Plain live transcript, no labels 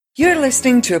You're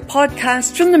listening to a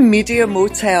podcast from the Media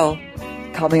Motel.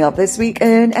 Coming up this week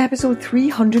in episode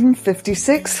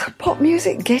 356, pop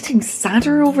music getting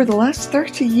sadder over the last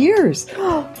 30 years.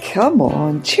 Oh, come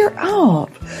on, cheer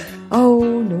up.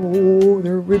 Oh no,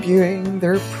 they're reviewing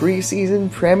their pre-season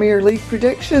Premier League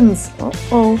predictions.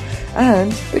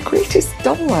 And the greatest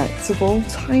double acts of all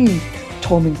time.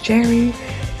 Tom and Jerry,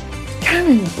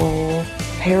 Cannonball,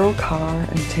 Harold Carr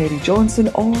and Teddy Johnson,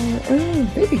 or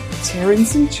maybe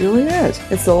Terence and Juliet.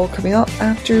 It's all coming up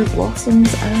after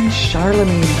Blossoms and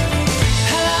Charlemagne.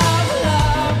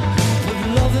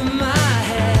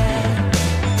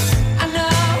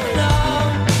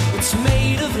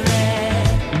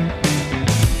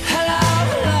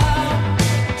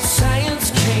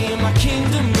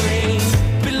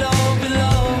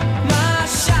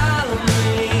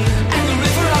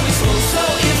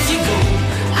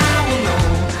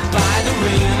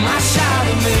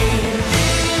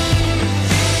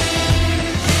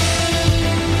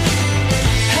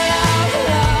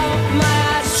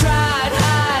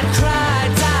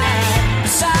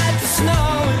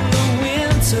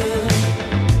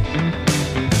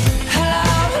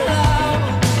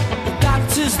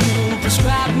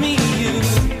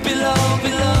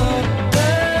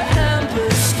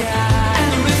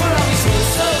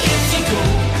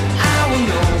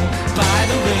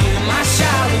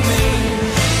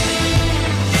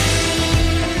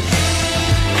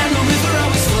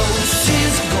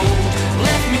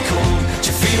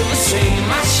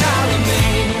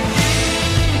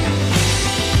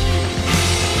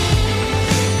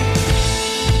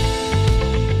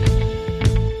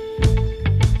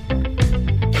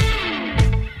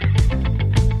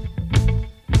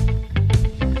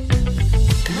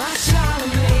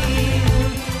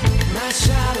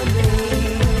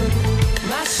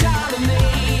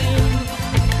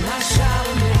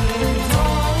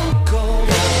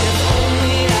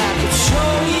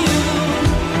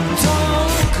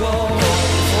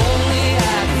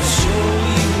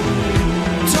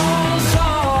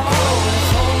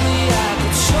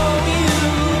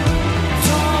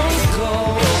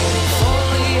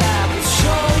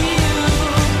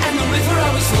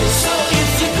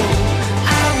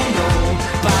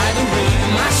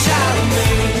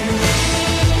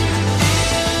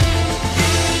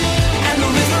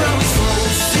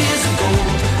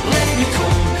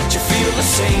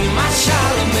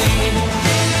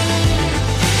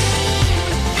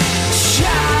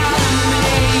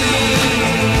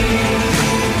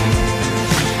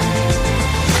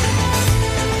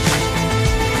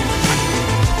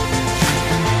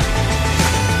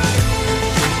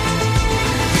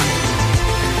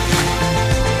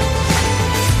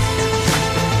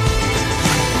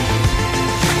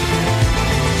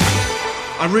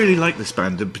 I really like this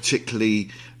band, and particularly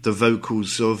the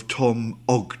vocals of Tom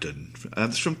Ogden.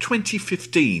 It's from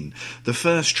 2015, the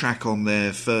first track on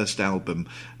their first album.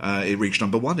 It reached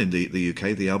number one in the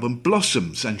UK, the album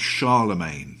Blossoms and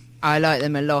Charlemagne. I like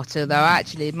them a lot, although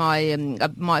actually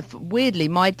weirdly,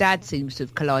 my dad seems to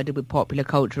have collided with popular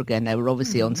culture again. They were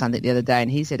obviously on something the other day,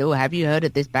 and he said, "Oh, have you heard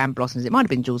of this band Blossoms?" It might have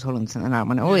been Jules Holland or something. I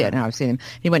went, "Oh yeah, no, I've seen him."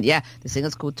 He went, "Yeah, the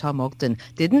singer's called Tom Ogden.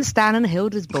 Didn't Stan and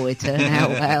Hilda's boy turn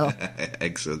out well?"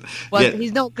 Excellent. Well, yeah.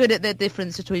 He's not good at the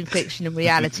difference between fiction and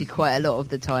reality quite a lot of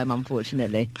the time,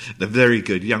 unfortunately. They're very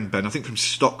good, young band. I think from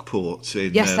Stockport.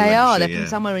 Yes, they are. They're from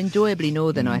somewhere enjoyably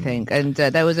northern, I think. And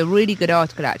there was a really good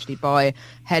article actually by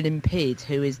Helen Pidd,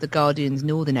 who is the Guardian's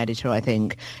northern editor, I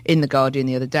think, in the Guardian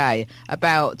the other day,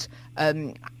 about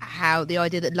how the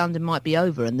idea that London might be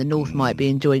over and the North might be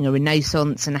enjoying a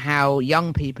renaissance, and how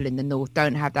young people in the North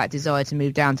don't have that desire to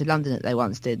move down to London that they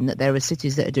once did, and that there are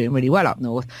cities that are doing really well up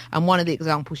north. And one of the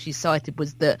examples she cited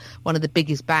was that one of the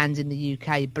biggest bands in the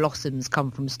UK, Blossoms, come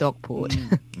from Stockport.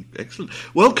 Excellent.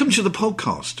 Welcome to the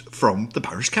podcast from the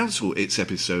Parish Counsel. It's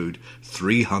episode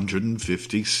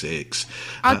 356.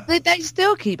 They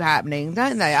still keep happening,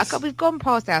 don't they? We've gone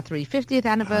past our 350th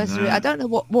anniversary. I don't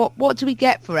know what do we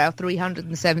get for our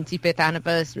 375th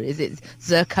anniversary? Is it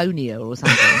zirconia or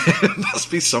something? It must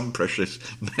be some precious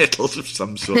metals of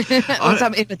some sort. Or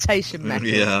some imitation metal.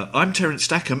 Yeah, I'm Terence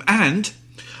Stackham, and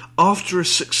after a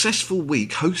successful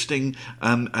week hosting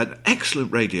an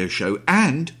excellent radio show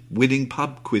and winning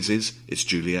pub quizzes, it's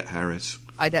Juliet Harris.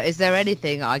 Is there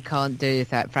anything I can't do with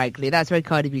that, frankly? That's very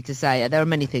kind of you to say. There are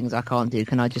many things I can't do.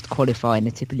 Can I just qualify in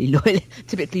a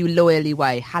typically loyally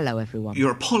way? Hello, everyone.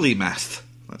 You're a polymath.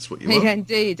 That's what you are. Yeah,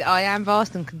 indeed. I am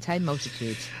vast and contain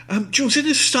multitudes. Jules, in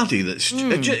a study that's...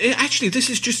 actually,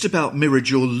 this is just about mirrored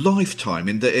your lifetime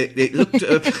in that it looked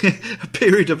at a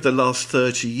period of the last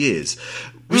 30 years.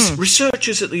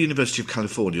 Researchers at the University of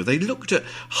California, they looked at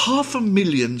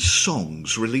 500,000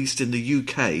 songs released in the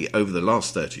UK over the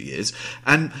last 30 years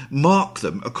and marked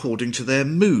them according to their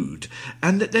mood.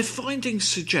 And that their findings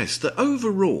suggest that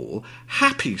overall,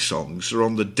 happy songs are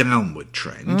on the downward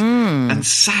trend and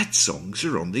sad songs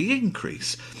are on the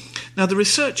increase. Now, the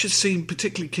researchers seem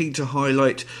particularly keen to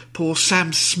highlight poor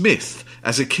Sam Smith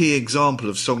as a key example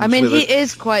of songs. I mean, he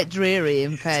is quite dreary,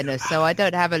 in fairness, so I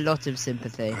don't have a lot of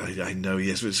sympathy. I know,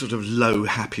 yes, with sort of low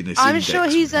happiness I'm index. sure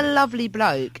he's a lovely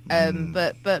bloke,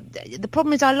 but the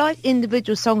problem is I like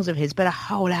individual songs of his, but a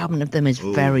whole album of them is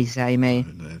very samey.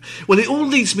 Well, it all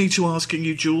leads me to asking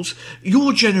you, Jules,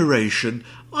 your generation,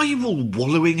 are you all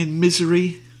wallowing in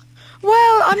misery?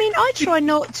 Well, I mean, I try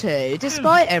not to,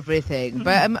 despite everything.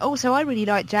 But also, I really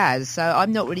like jazz, so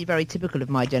I'm not really very typical of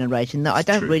my generation. That I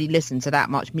don't really listen to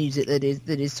that much music that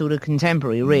is sort of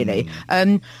contemporary, really.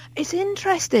 It's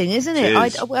interesting, isn't it?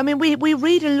 I mean, we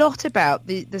read a lot about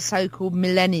the so-called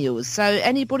millennials. So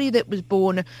anybody that was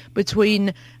born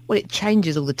between... Well, it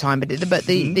changes all the time, but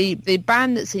the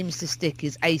band that seems to stick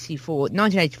is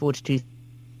 1984 to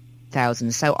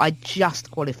 2000. So I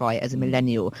just qualify as a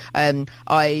millennial.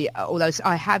 Although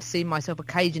I have seen myself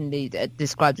occasionally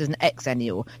described as an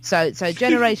exennial. So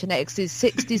Generation X is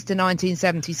 60s to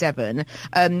 1977.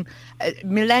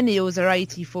 Millennials are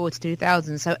 84 to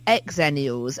 2000. So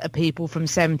exennials are people from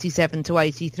 77 to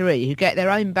 83 who get their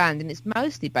own band, and it's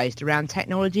mostly based around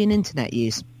technology and internet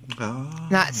use.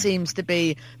 That seems to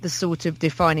be the sort of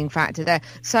defining factor there.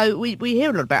 So we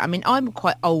hear a lot about, I mean, I'm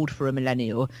quite old for a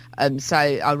millennial, so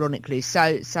ironically.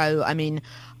 So I mean,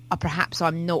 perhaps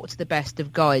I'm not the best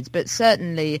of guides, but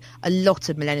certainly a lot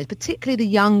of millennials, particularly the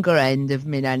younger end of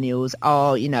millennials,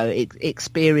 are,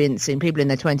 experiencing, people in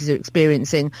their 20s are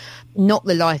experiencing not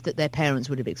the life that their parents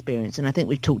would have experienced. And I think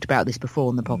we've talked about this before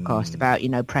on the podcast about,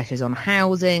 pressures on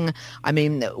housing. I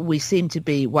mean, we seem to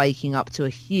be waking up to a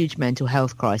huge mental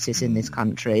health crisis in this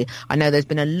country. I know there's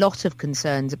been a lot of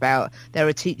concerns about, there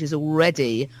are teachers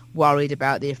already worried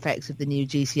about the effects of the new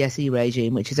GCSE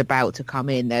regime, which is about to come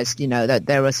in. There's,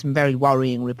 there are some very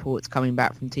worrying reports coming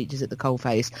back from teachers at the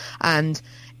coalface, and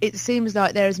it seems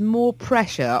like there is more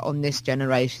pressure on this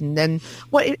generation than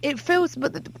it feels.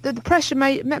 But the pressure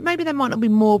maybe there might not be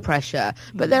more pressure,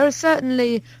 but there are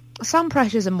certainly some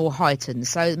pressures are more heightened.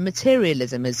 So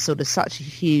materialism is sort of such a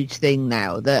huge thing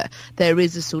now that there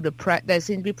is a sort of there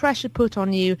seems to be pressure put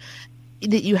on you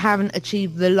that you haven't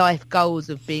achieved the life goals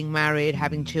of being married,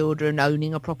 having children,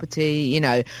 owning a property,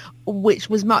 which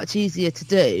was much easier to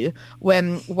do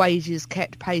when wages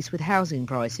kept pace with housing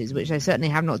prices, which they certainly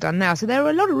have not done now. So there are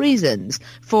a lot of reasons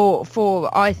for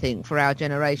I think, for our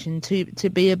generation to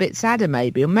be a bit sadder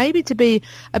maybe, or maybe to be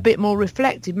a bit more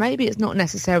reflective. Maybe it's not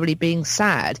necessarily being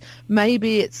sad.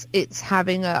 Maybe it's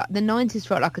having the 90s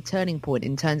felt like a turning point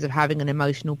in terms of having an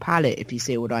emotional palette, if you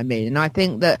see what I mean. And I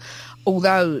think that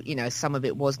although, some of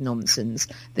it was nonsense,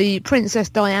 the Princess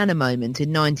Diana moment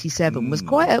in 97 was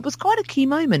quite a key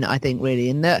moment, I think, really,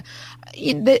 in that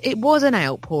it was an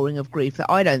outpouring of grief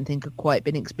that I don't think had quite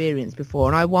been experienced before.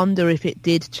 And I wonder if it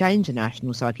did change the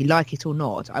national psyche, like it or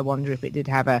not. I wonder if it did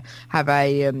have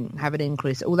an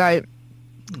increase. Although,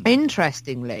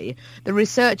 interestingly, the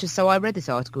researchers, so I read this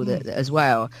article as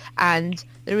well, and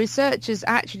the researchers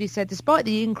actually said, despite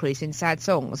the increase in sad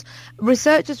songs,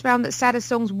 researchers found that sadder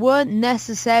songs weren't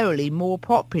necessarily more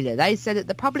popular. They said that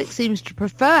the public seems to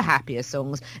prefer happier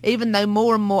songs, even though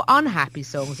more and more unhappy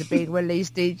songs are being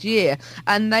released each year.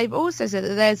 And they've also said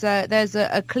that there's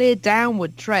a clear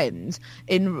downward trend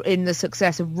in the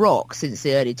success of rock since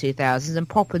the early 2000s, and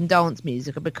pop and dance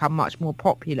music have become much more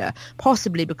popular,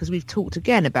 possibly because we've talked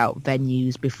again about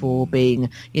venues before being,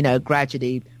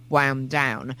 gradually wound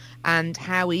down, and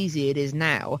how easy it is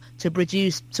now to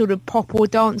produce sort of pop or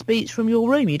dance beats from your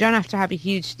room. You don't have to have a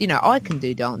huge, I can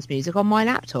do dance music on my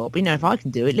laptop. If I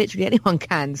can do it, literally anyone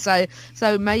can. So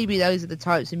maybe those are the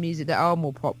types of music that are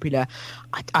more popular.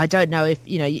 I don't know if,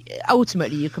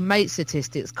 ultimately you can make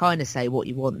statistics kind of say what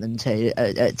you want them to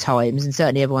at times, and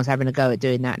certainly everyone's having a go at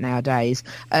doing that nowadays.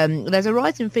 There's a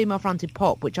rise in female-fronted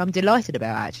pop, which I'm delighted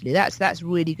about, actually. That's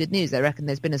really good news. I reckon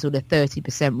there's been a sort of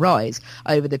 30% rise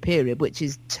over the period, which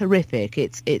is terrific.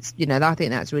 It's I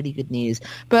think that's really good news.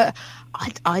 But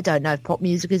I don't know if pop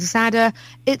music is sadder.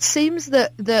 It seems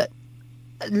that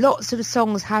lots of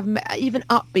songs have, even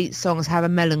upbeat songs, have a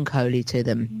melancholy to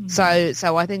them. So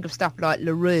I think of stuff like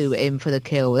LaRue in For the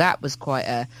Kill. That was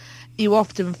quite you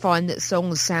often find that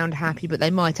songs sound happy, but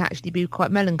they might actually be quite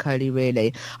melancholy,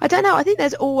 really. I don't know. I think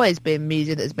there's always been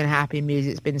music that's been happy,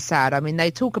 music that's been sad. I mean,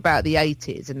 they talk about the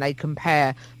 80s and they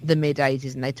compare the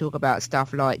mid-80s and they talk about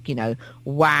stuff like, you know,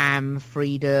 Wham,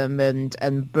 Freedom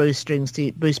and Bruce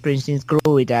Springsteen's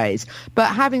Glory Days.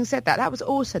 But having said that, that was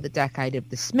also the decade of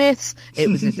the Smiths. It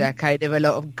was a decade of a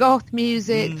lot of goth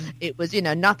music. It was, you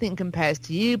know, Nothing Compares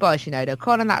to You by Sinead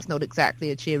O'Connor. That's not exactly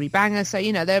a cheery banger. So,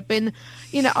 you know, there have been,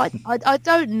 you know, I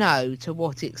don't know to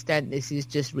what extent this is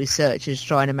just researchers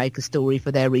trying to make a story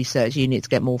for their research unit to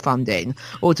get more funding,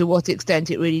 or to what extent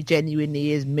it really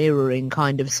genuinely is mirroring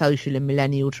kind of social and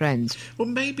millennial trends. Well,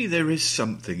 maybe there is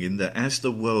something in that as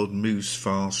the world moves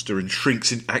faster and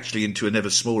shrinks into an ever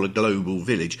smaller global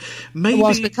village, maybe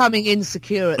whilst becoming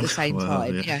insecure at the same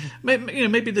time. Yeah.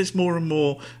 Maybe there's more and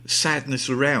more sadness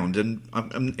around, and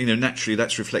you know, naturally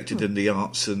that's reflected in the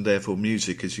arts and therefore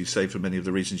music, as you say, for many of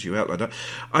the reasons you outlined.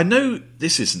 I know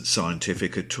this isn't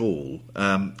scientific at all,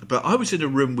 but I was in a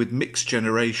room with Mixed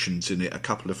Generations in it a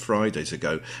couple of Fridays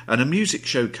ago, and a music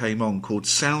show came on called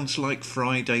Sounds Like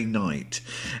Friday Night.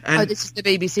 And this is the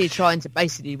BBC trying to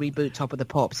basically reboot Top of the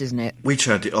Pops, isn't it? We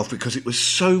turned it off because it was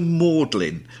so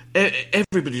maudlin.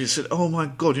 Everybody just said, "Oh my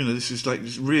God, you know, this is like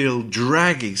this real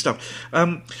draggy stuff."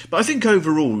 But I think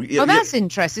overall, that's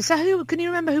interesting. So, who can you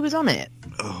remember who was on it?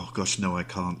 Oh gosh, no, I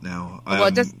can't now.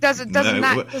 Well, doesn't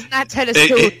that tell a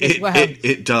story as well?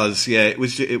 It does, yeah. It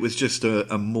was just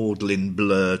a maudlin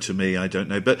blur to me. I don't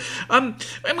know, but I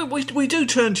mean, we do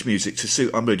turn to music to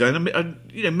suit our mood. And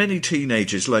you know, many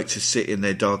teenagers like to sit in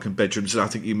their darkened bedrooms. And I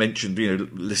think you mentioned, you know,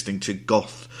 listening to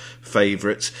goth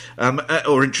favourites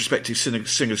or introspective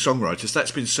singer-songwriters.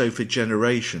 That's been so for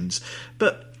generations.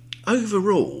 But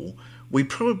overall, we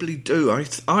probably do.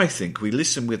 I think we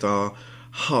listen with our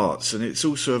hearts, and it's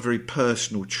also a very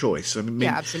personal choice. I mean,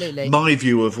 yeah, absolutely. My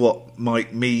view of what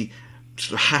might me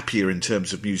sort of happier in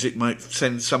terms of music might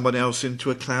send someone else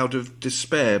into a cloud of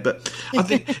despair. But I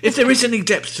think if there is any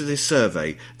depth to this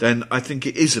survey, then I think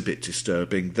it is a bit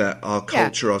disturbing that our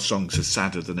culture, our songs are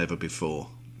sadder than ever before.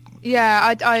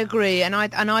 Yeah, I agree, and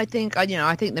I think, you know,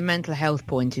 I think the mental health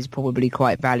point is probably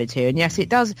quite valid here. And yes, it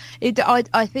does.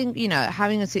 I think, you know,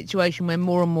 having a situation where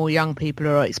more and more young people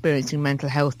are experiencing mental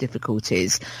health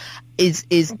difficulties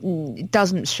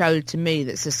doesn't show to me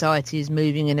that society is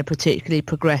moving in a particularly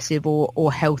progressive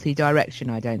or healthy direction.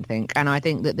 I don't think, and I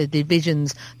think that the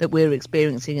divisions that we're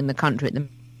experiencing in the country at the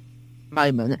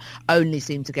moment only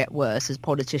seem to get worse as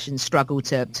politicians struggle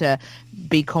to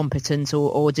be competent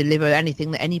or deliver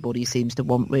anything that anybody seems to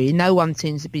want, really. No one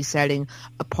seems to be selling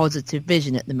a positive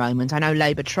vision at the moment. I know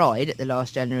Labour tried at the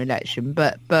last general election,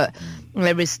 but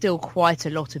there is still quite a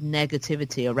lot of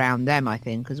negativity around them, I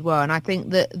think, as well. And I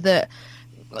think that the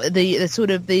sort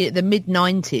of the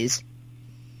mid-90s,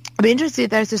 I'd be interested if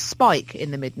there's a spike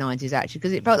in the mid-90s, actually,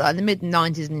 because it felt like in the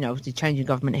mid-90s, and, you know, obviously changing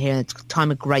government here, it's a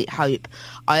time of great hope.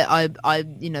 I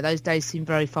you know, those days seem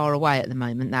very far away at the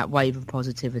moment, that wave of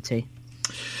positivity.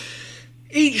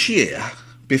 Each year,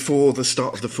 before the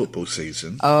start of the football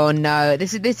season... Oh, no.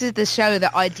 This is the show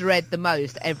that I dread the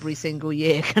most every single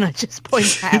year, can I just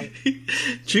point out?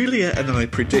 Juliet and I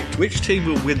predict which team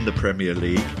will win the Premier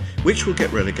League, which will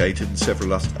get relegated in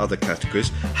several other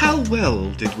categories. How well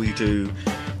did we do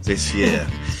this year?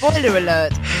 Spoiler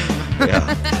alert.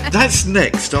 Yeah. That's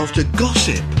next after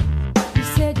Gossip. You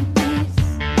said this,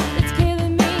 it's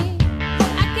killing me.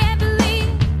 I can't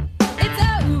believe it's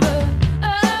over. Oh,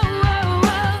 oh,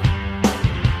 oh.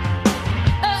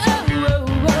 Oh, oh,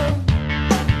 oh.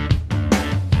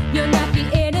 You're not the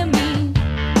enemy,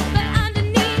 but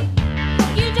underneath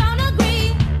you don't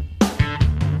agree.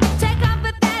 Take off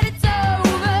with that, it's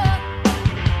over.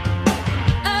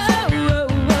 Oh, oh,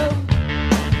 oh.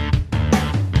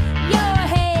 Your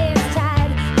hair's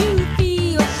tied, you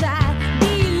feel shy.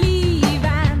 Believe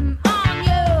I'm on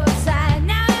your side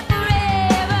now and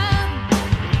forever.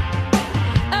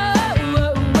 Oh,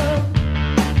 oh, oh.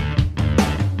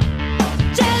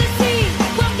 Jealousy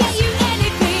won't get you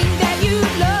anything that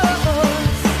you've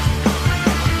lost.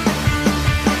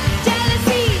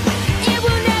 Jealousy, it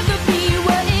will never be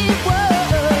what it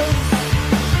was.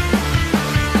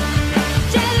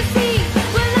 Jealousy,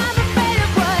 well, I'm afraid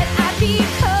of what I've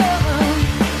become.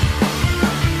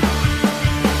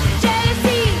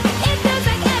 Jealousy, it feels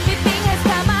like everything has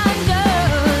come undone.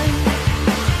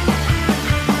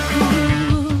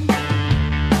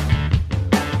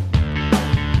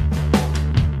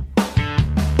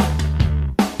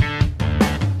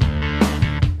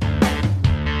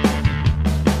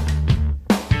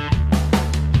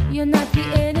 You're not the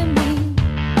enemy,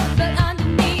 but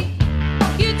underneath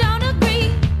you don't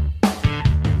agree.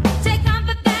 Take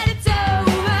comfort that it's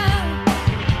over.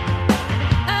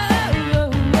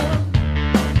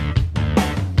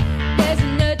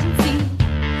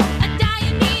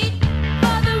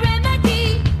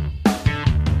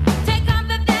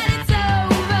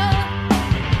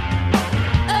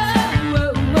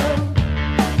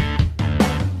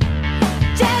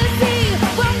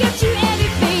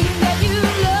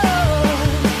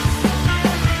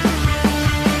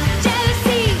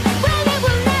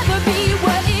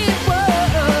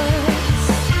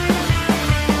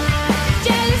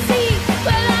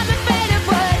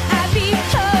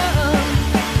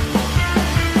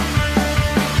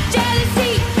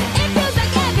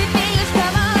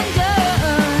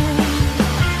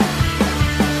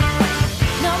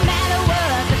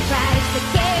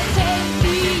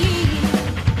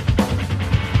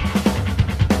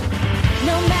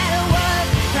 No matter what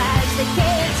price, they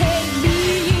can't take me.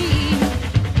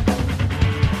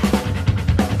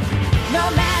 No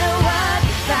matter what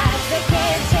price, they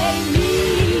can't take me.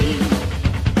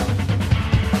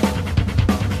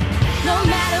 No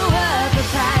matter what the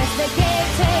price, they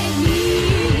can't take me.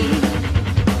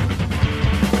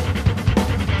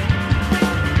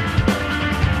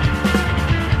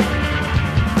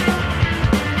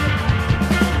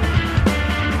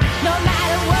 No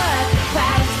matter what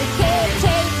price, they can't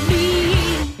take me.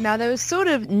 Now, they were sort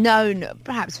of known,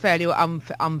 perhaps fairly or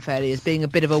unfairly, as being a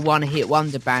bit of a one-hit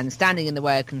wonder band. Standing in the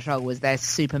Way of Control was their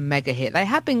super mega hit. They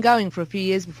had been going for a few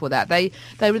years before that. They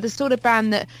were the sort of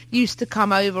band that used to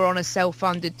come over on a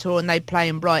self-funded tour, and they'd play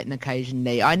in Brighton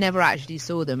occasionally. I never actually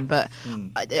saw them, but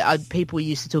people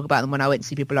used to talk about them when I went to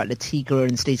see people like Latiga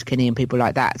and Steve Kinney and people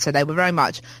like that. So they were very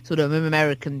much sort of an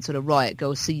American sort of riot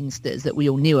girl scenesters that we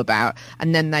all knew about,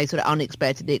 and then they sort of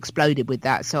unexpectedly exploded with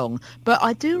that song. But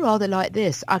I do rather like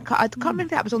this. I can't remember if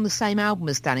that was on the same album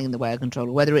as Standing in the Way of Control,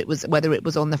 or whether it was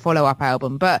on the follow-up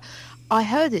album, but I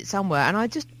heard it somewhere and I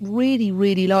just really,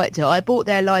 really liked it. I bought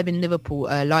their Live in Liverpool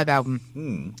live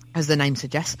album, as the name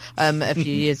suggests, a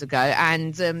few years ago,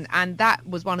 and that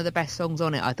was one of the best songs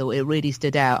on it. I thought it really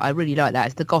stood out. I really like that.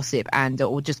 It's the Gossip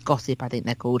or just Gossip, I think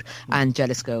they're called, and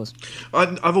Jealous Girls.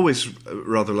 I've always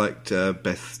rather liked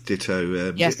Beth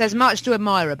Ditto. Yes, there's much to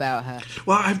admire about her.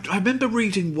 Well, I remember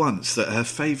reading once that her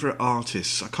favourite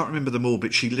artists, I can't remember them all,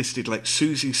 but she listed like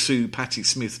Susie Sue, Patti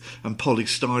Smith and Polly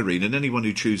Styrene, and anyone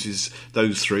who chooses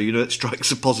those three, it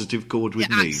strikes a positive chord with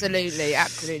me.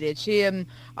 Absolutely. She,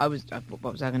 what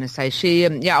was I going to say? She,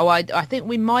 I think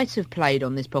we might have played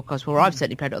on this podcast, or I've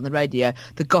certainly played it on the radio,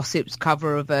 the Gossip's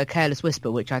cover of Careless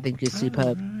Whisper, which I think is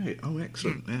superb. Right. Oh,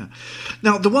 excellent, yeah.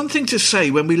 Now, the one thing to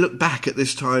say when we look back at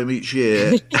this time each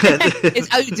year... It's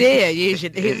oh dear,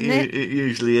 usually, isn't it? It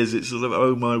usually is. It's sort of,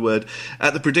 oh my word.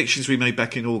 At the predictions we made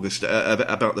back in August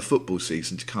about the football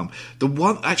season to come, the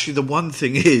one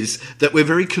thing is that we're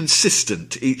very consistent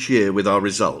each year with our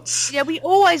results. Yeah, we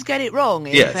always get it wrong,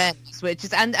 in fairness, which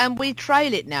is, and we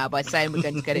trail it now by saying we're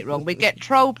going to get it wrong. We get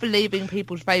trolled for leaving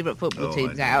people's favourite football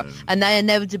teams out, and they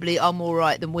inevitably are more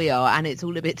right than we are, and it's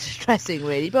all a bit distressing,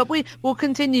 really. But we will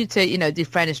continue to,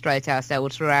 defenestrate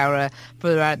ourselves for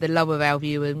the love of our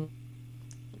viewing.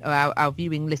 Our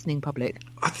viewing, listening public.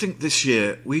 I think this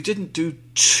year we didn't do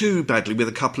too badly, with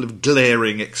a couple of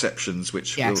glaring exceptions,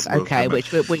 which which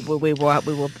we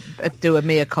will do a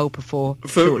mea culpa for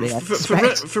shortly.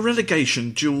 For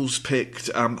relegation, Jules picked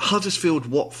Huddersfield,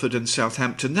 Watford, and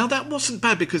Southampton. Now that wasn't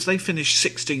bad because they finished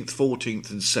 16th,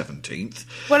 14th, and 17th.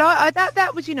 Well,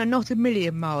 that was not a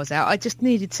million miles out. I just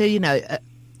needed to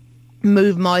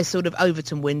move my sort of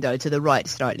Overton window to the right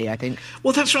slightly, I think.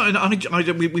 Well, that's right.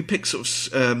 And we picked sort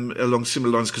of along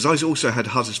similar lines, because I also had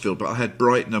Huddersfield, but I had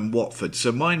Brighton and Watford.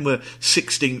 So mine were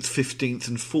 16th, 15th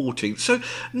and 14th. So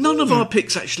none of our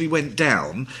picks actually went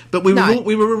down, but we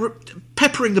were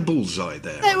peppering the bullseye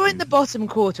there. They were in the bottom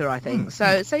quarter, I think.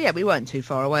 So yeah, we weren't too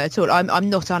far away at all. I'm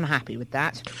not unhappy with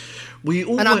that.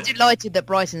 And I'm delighted that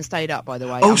Brighton stayed up, by the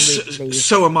way. Oh,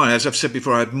 so am I. As I've said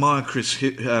before, I admire Chris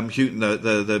Hughton,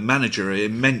 the manager,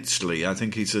 immensely. I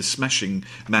think he's a smashing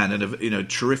man and a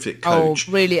terrific coach.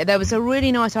 Oh, really? There was a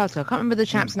really nice article. I can't remember the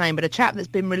chap's name, but a chap that's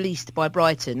been released by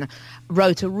Brighton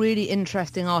wrote a really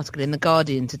interesting article in The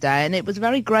Guardian today, and it was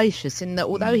very gracious in that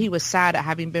although he was sad at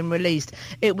having been released,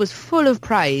 it was full of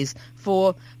praise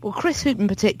for Chris Hughton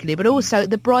particularly, but also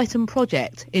the Brighton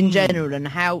project in general, and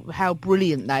how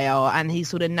brilliant they are. And he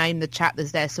sort of named the chap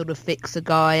as their sort of fixer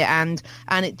guy, and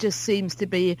it just seems to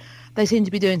be, they seem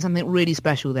to be doing something really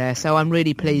special there. So I'm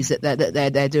really pleased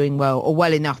that they're doing well, or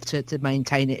well enough to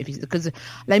maintain it, because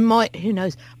they might, who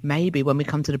knows, maybe when we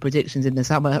come to the predictions in the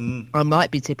summer, I might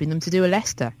be tipping them to do a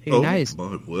Leicester. Who knows?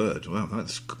 My word! Wow,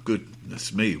 that's good.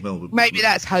 That's me. Well, maybe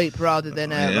that's hope rather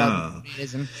than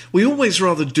realism. We always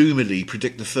rather doomily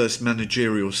predict the first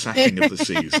managerial sacking of the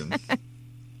season.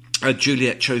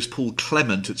 Juliet chose Paul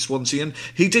Clement at Swansea, and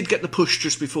he did get the push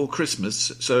just before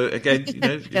Christmas. So again,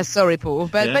 yeah, sorry, Paul,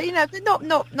 but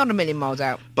not a million miles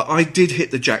out. But I did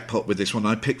hit the jackpot with this one.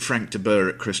 I picked Frank de Boer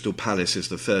at Crystal Palace as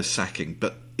the first sacking,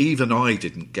 but even I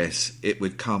didn't guess it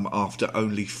would come after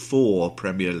only 4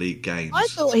 Premier League games. I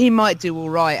thought he might do all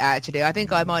right, actually. I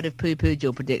think I might have poo-pooed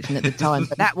your prediction at the time,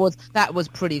 but that was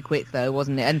pretty quick, though,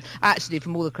 wasn't it? And actually,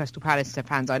 from all the Crystal Palace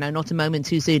fans I know, not a moment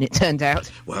too soon, it turned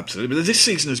out. Well, absolutely. But this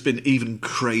season has been even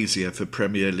crazier for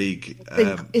Premier League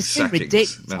It's been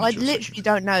ridiculous. I literally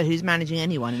don't know who's managing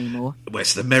anyone anymore. Well,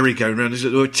 it's the merry-go-round.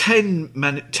 There were 10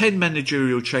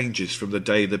 managerial changes from the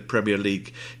day the Premier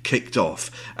League kicked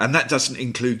off, and that doesn't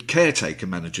include include caretaker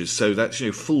managers, so that's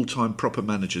full-time proper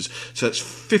managers. So that's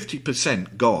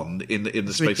 50% gone in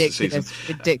the space of the season.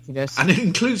 Ridiculous. And it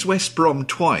includes West Brom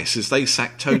twice, as they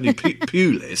sacked Tony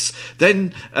Pulis,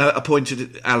 then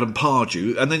appointed Alan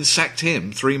Pardew, and then sacked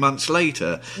him 3 months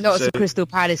later. Lots of Crystal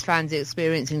Palace fans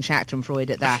experiencing Schadenfreude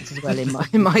at that as well, in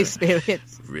my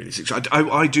experience. Really,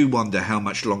 I do wonder how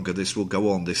much longer this will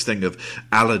go on. This thing of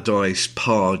Allardyce,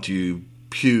 Pardew,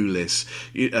 Pulis,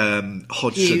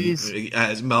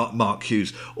 Hodgson, Mark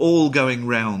Hughes, all going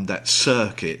round that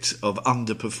circuit of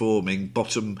underperforming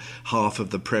bottom half of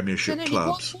the Premiership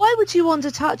clubs. Why would you want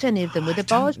to touch any of them with a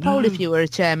barge pole if you were a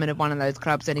chairman of one of those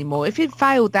clubs anymore? If you'd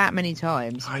failed that many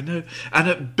times. I know. And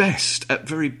at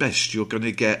very best, you're going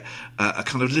to get a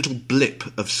kind of little blip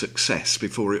of success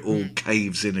before it all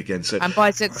caves in again. So, and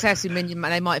by success, you mean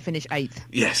they might finish 8th.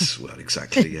 Yes, well,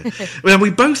 exactly, yeah. Well, we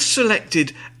both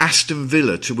selected Aston Villa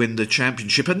to win the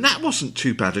championship, and that wasn't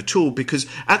too bad at all, because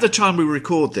at the time we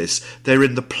record this, they're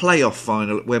in the playoff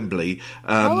final at Wembley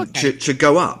to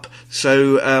go up.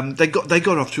 So they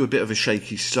got off to a bit of a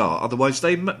shaky start. Otherwise,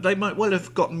 they might well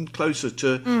have gotten closer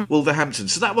to Wolverhampton.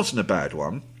 So that wasn't a bad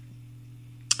one.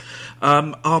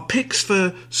 Our picks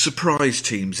for surprise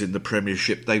teams in the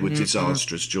Premiership, they were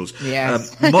disastrous, Jules.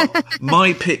 Yes.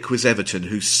 My pick was Everton,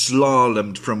 who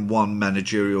slalomed from one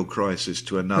managerial crisis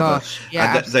to another. Gosh,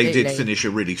 yeah, and they did finish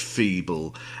a really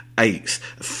feeble 8th.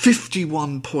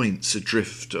 51 points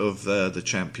adrift of the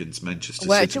champions, Manchester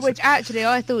City. Which actually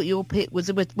I thought your pick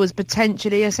was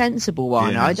potentially a sensible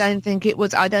one. Yes. I don't think it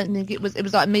was. It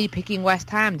was like me picking West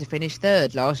Ham to finish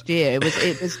 3rd last year.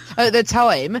 It was at the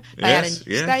time they had a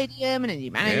new stadium and a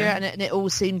new manager, and it all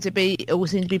seemed to be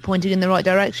pointing in the right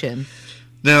direction.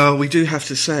 Now, we do have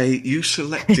to say, you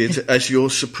selected as your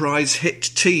surprise hit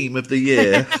team of the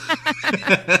year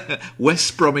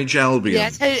West Bromwich Albion.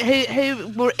 Yes, who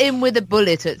were in with a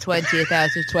bullet at 20th out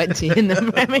of 20 in the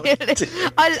Premier League.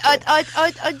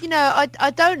 I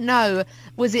don't know.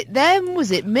 Was it them? Was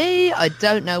it me? I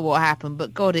don't know what happened,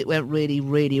 but God, it went really,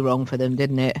 really wrong for them,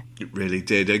 didn't it? It really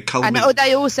did. And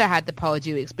they also had the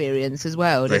Pardew experience as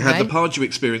well, didn't they? They had the Pardew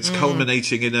experience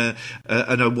culminating in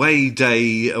an away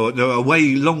day, or no,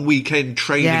 away long weekend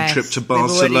training trip to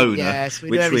Barcelona.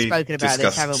 We've already spoken about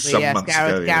this, haven't we?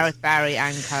 Yes, Gareth Barry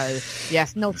and co.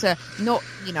 Yes, I'm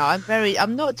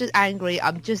not just angry,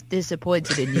 I'm just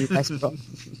disappointed in you, West Brom.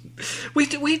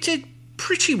 We did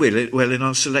pretty well in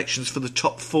our selections for the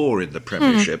top 4 in the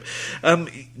Premiership.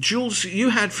 Jules, you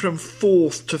had from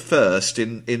 4th to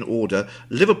 1st in order: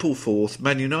 Liverpool 4th,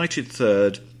 Man United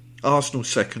 3rd, Arsenal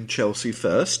 2nd, Chelsea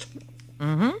 1st.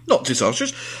 Not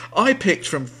disastrous. I picked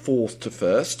from 4th to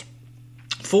 1st.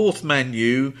 4th, Man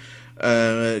U,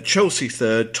 Chelsea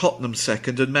 3rd, Tottenham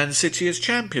 2nd, and Man City as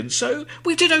champions. So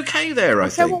we did okay there, I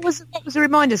think. So what was the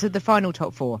reminders of the final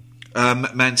top 4?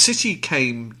 Man City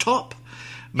came top.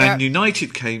 Man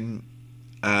United came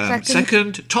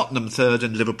second, Tottenham 3rd,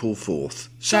 and Liverpool 4th.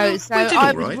 So we did all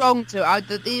I right. was wrong to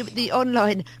the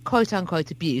online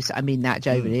quote-unquote abuse, I mean that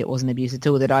jovially, it wasn't abuse at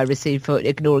all, that I received for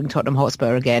ignoring Tottenham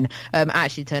Hotspur again,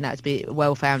 actually turned out to be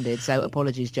well-founded, so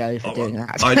apologies, Joe, for doing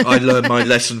that. I learned my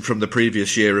lesson from the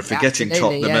previous year of forgetting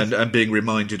Tottenham and being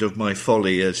reminded of my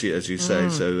folly, as you say.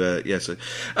 So, yes.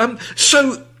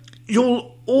 So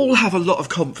you'll all have a lot of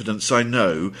confidence, I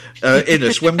know, in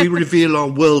us when we reveal our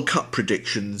World Cup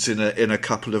predictions in a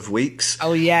couple of weeks.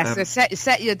 Oh yes, so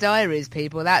set your diaries,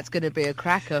 people. That's going to be a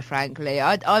cracker, frankly.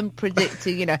 I'm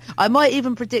predicting, I might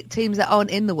even predict teams that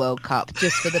aren't in the World Cup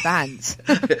just for the bands.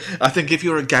 I think if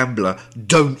you're a gambler,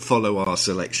 don't follow our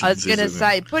selections. I was going to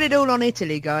say, put it all on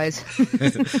Italy, guys.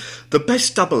 The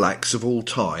best double acts of all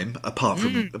time, apart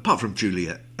from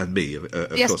Juliet and me, of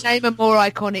course. Name a more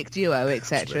iconic duo,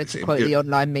 etc. To quote the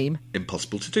online meme.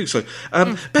 Impossible to do so.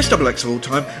 Best double acts of all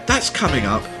time, that's coming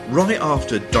up right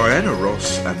after Diana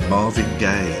Ross and Marvin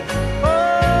Gaye.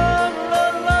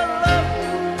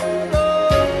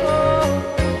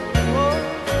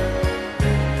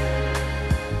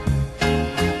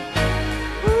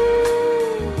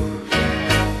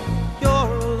 You're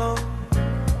alone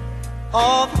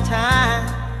all the time.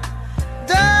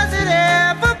 Does it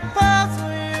ever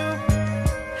puzzle you?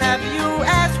 Have you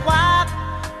asked why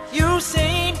you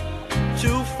seem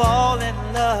to fall in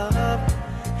love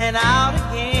and out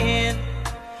again?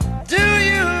 Do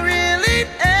you really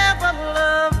ever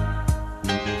love,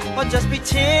 or just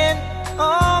pretend?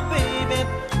 Oh baby,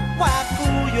 why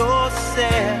fool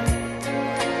yourself?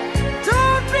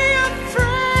 Don't be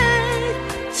afraid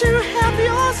to help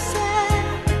yourself.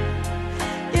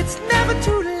 It's never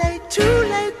too late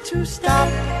to stop.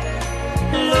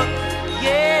 Look,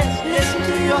 yes, listen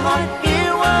to your heart,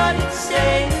 hear what it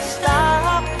says.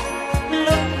 Stop,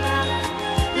 look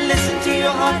now,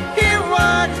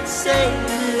 say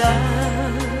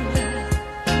love.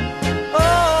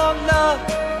 Oh, love,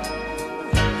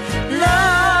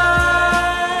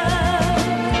 love.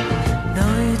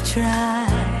 Though you try,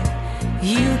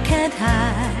 you can't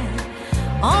hide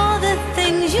all the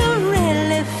things you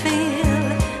really feel.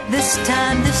 This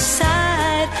time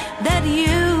decide that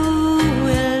you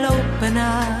will open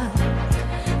up,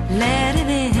 let it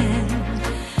in.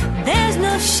 There's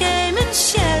no shame in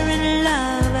sharing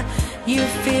love you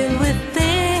feel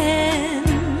within.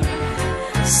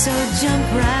 So jump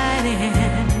right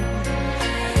in,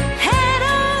 head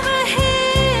over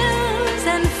heels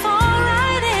and fall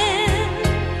right in.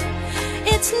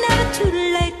 It's never too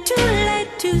late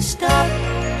to stop.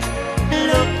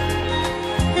 Look,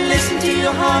 listen to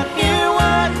your heart, hear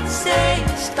what it says.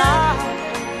 Stop,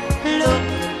 look,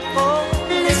 oh,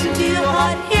 listen to your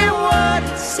heart, hear what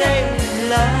it says.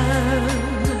 Love,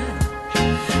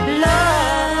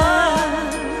 love,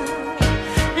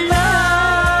 love.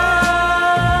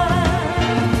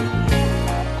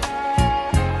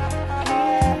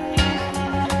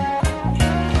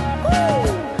 Woo!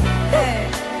 Hey.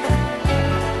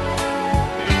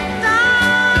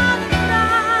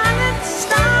 Darling,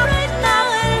 stop right now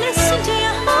and listen to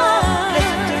your heart.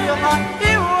 Listen to your heart,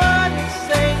 hear what it's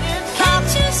saying. Can't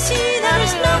you see that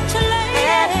it's not too late?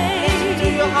 Listen to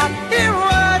your heart, hear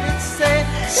what it's saying.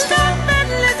 Stop and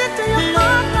listen to your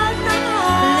heart right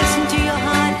now. Listen to your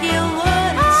heart, hear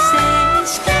what it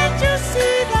says. Can't you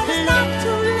see that it's not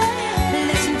too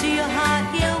late? Listen to your heart,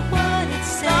 hear what it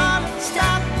says.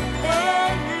 Stop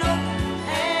and look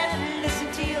and listen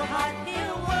to your heart,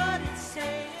 hear what it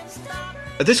says. Stop.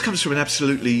 This comes from an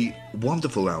absolutely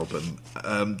wonderful album,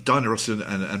 Diana Ross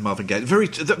and Marvin Gaye,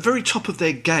 the very top of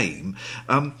their game.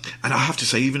 And I have to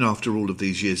say, even after all of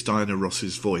these years, Diana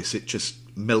Ross's voice, it just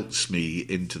melts me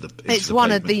into the It's the one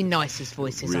pavement. of the nicest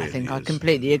voices, Really I think. I is.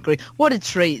 completely agree. What a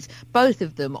treat. Both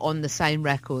of them on the same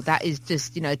record. That is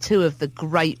just, two of the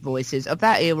great voices of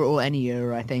that era or any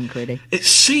era, I think, really. It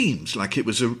seems like it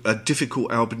was a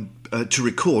difficult album to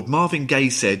record. Marvin Gaye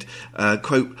said,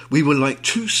 quote, "We were like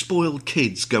two spoiled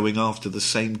kids going after the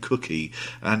same cookie,"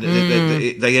 and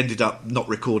they ended up not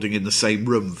recording in the same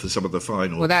room for some of the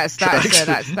final. Well, that's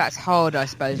hard, I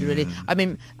suppose. Really, I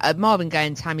mean, Marvin Gaye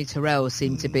and Tammy Terrell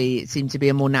seem to be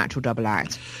a more natural double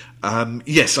act.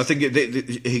 Yes, I think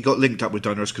he got linked up with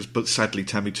Diana Ross, but sadly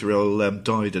Tammy Terrell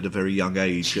died at a very young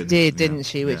age. She did, didn't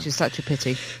she? Which is such a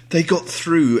pity. They got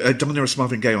through, Diana Ross,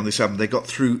 Marvin Gaye on this album, they got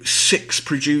through 6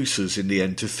 producers in the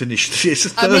end to finish this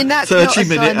 30-minute that's not a sign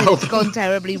that album. it's gone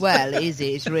terribly well, is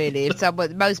it? Really, if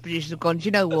most producers have gone, do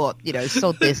you know what?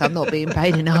 Sod this, I'm not being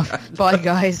paid enough. Bye,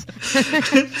 guys.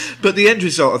 But the end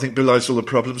result, I think, belies all the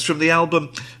problems. From the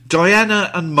album Diana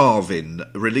and Marvin,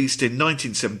 released in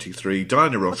 1973,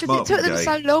 Diana Ross, Because it took them Gaye.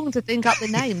 so long to think up the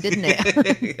name, didn't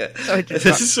it? Yeah. Sorry to This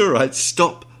interrupt. is all right.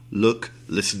 Stop, look,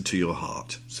 listen to your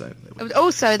heart. So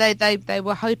Also, they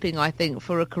were hoping, I think,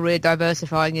 for a career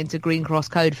diversifying into Green Cross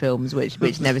Code films, which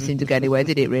never seemed to go anywhere,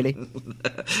 did it? Really?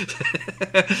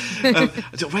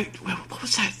 Wait, what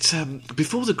was that?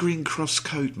 Before the Green Cross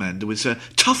Code Man, there was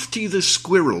Tufty the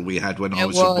squirrel we had when I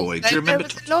was a boy. Do you remember?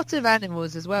 There was a lot of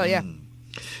animals as well. Yeah.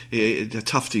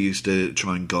 Tufty used to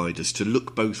try and guide us to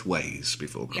look both ways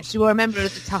before Christmas. Yes, you were a member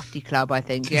of the Tufty Club, I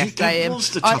think. Yes, There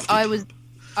was the Tufty I Club. was.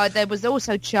 There was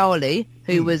also Charlie,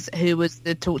 who was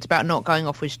talked about not going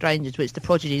off with strangers, which the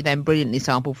Prodigy then brilliantly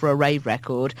sampled for a rave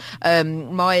record.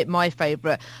 My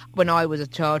favourite, when I was a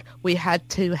child, we had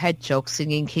 2 hedgehogs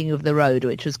singing "King of the Road,"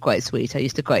 which was quite sweet. I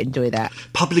used to quite enjoy that.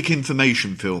 Public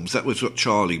information films. That was what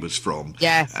Charlie was from.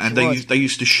 Yes, and it was. they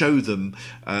used to show them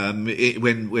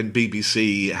when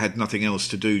BBC had nothing else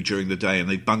to do during the day, and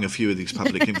they bung a few of these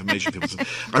public information films.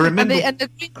 I remember. And the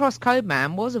Green Cross Code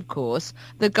Man was, of course,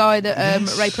 the guy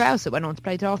that Ray Prowse that went on to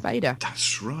play Darth Vader.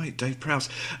 That's right, Dave Prowse.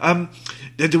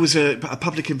 There was a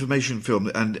public information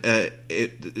film, and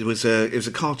it was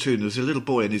a cartoon. There was a little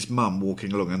boy and his mum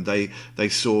walking along, and they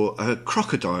saw a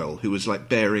crocodile who was like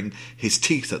baring his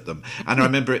teeth at them. And I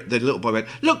remember the little boy went,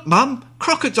 "Look, Mum,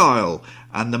 crocodile."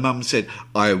 And the mum said,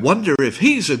 "I wonder if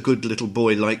he's a good little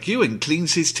boy like you and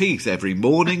cleans his teeth every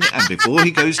morning and before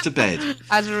he goes to bed."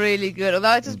 That's really good. Although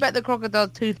I suspect the crocodile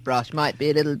toothbrush might be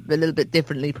a little bit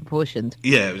differently proportioned.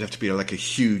 Yeah, it would have to be like a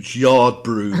huge yard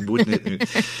broom, wouldn't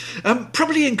it?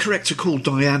 Probably incorrect to call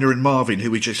Diana and Marvin,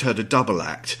 who we just heard, a double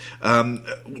act.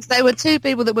 They were 2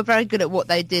 people that were very good at what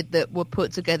they did that were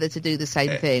put together to do the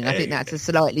same thing. I think that's a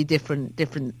slightly different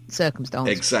circumstance.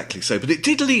 Exactly so. But it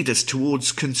did lead us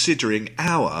towards considering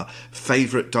our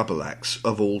favourite double acts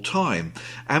of all time.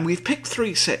 And we've picked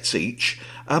 3 sets each.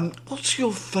 What's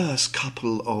your first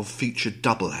couple of featured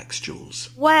double acts, Jules?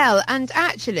 Well, and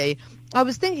actually, I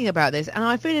was thinking about this, and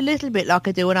I feel a little bit like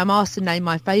I do when I'm asked to name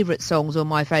my favourite songs or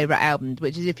my favourite albums,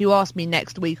 which is if you ask me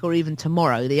next week or even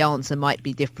tomorrow, the answer might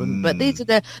be different. But these are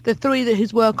the three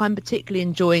whose work I'm particularly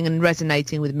enjoying and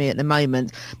resonating with me at the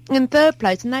moment. In third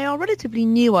place, and they are relatively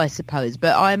new, I suppose,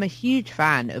 but I am a huge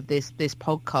fan of this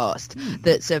podcast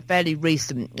that's a fairly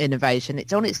recent innovation.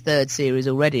 It's on its third series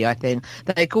already, I think.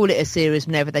 They call it a series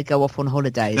whenever they go off on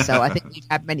holiday, so I think we've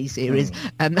had many series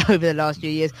over the last few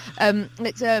years.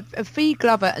 It's a Fee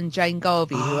Glover and Jane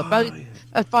Garvey, who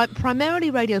are both primarily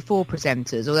Radio 4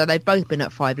 presenters, although they've both been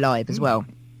at 5 Live as well.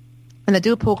 And they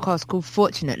do a podcast called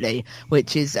Fortunately,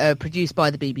 which is produced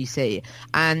by the BBC.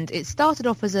 And it started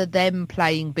off as them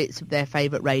playing bits of their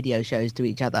favourite radio shows to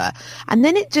each other. And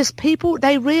then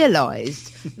they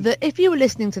realised that if you were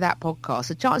listening to that podcast,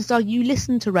 the chances are you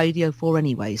listened to Radio 4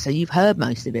 anyway, so you've heard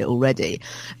most of it already.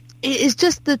 It is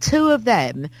just the two of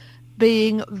them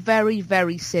being very,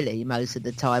 very silly most of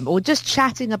the time, or just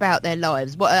chatting about their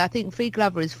lives. Well, I think Fee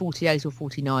Glover is 48 or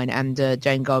 49, and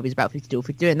Jane Garvey is about 52 or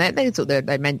 53, and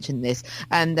they mention this,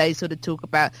 and they sort of talk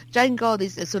about Jane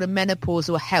Garvey's sort of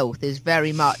menopausal health is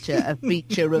very much a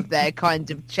feature of their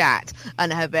kind of chat,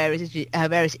 and her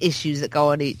various issues that go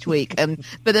on each week.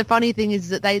 But the funny thing is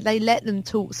that they let them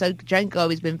talk. So Jane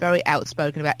Garvey's been very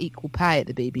outspoken about equal pay at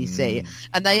the BBC,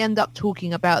 and they end up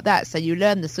talking about that. So you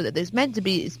learn this sort of there's meant to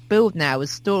be it's built now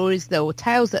as stories or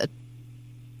tales that are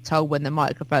told when the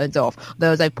microphone's off.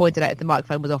 Though, as I pointed out, if the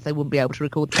microphone was off, they wouldn't be able to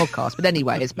record the podcast. But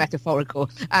anyway, it's metaphorical.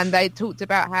 And they talked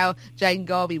about how Jane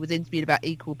Garvey was interviewed about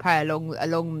equal pay along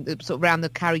the, sort of around the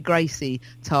Carrie Gracie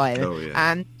time. Oh,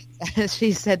 yeah. And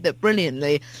she said that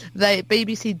brilliantly,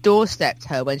 BBC doorstepped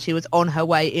her when she was on her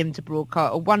way into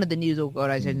broadcast, or one of the news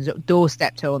organisations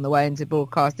doorstepped her on the way into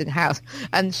Broadcasting House.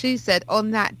 And she said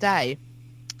on that day,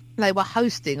 they were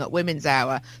hosting at Women's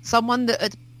Hour someone that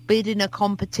had bid in a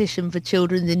competition for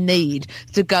children in need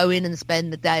to go in and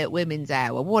spend the day at Women's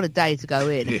Hour. What a day to go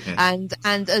in. Yeah. And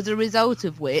as a result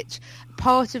of which,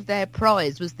 part of their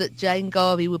prize was that Jane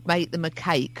Garvey would make them a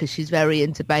cake because she's very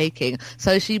into baking.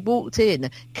 So she walked in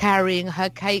carrying her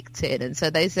cake tin, and so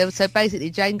they said, so basically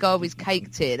Jane Garvey's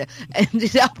cake tin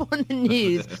ended up on the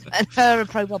news, and her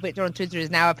profile picture on Twitter is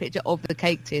now a picture of the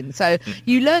cake tin. So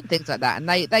you learn things like that, and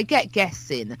they get guests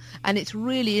in, and it's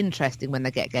really interesting when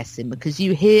they get guests in because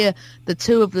you hear the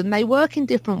two of them, they work in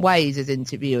different ways as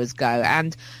interviewers go.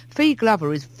 And Fee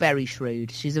Glover is very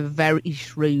shrewd. She's a very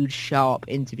shrewd, sharp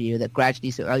interviewer that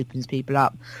gradually sort of opens people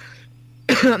up.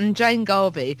 And Jane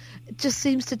Garvey just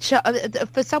seems to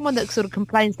for someone that sort of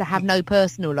complains to have no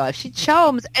personal life, she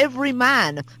charms every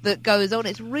man that goes on.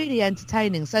 It's really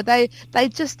entertaining. So they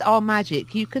just are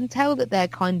magic. You can tell that they're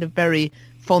kind of very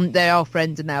fond. They are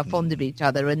friends and they are fond of each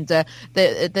other. And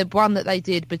the one that they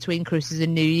did between Christmas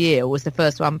and New Year was the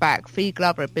first one back. Fee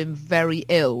Glover had been very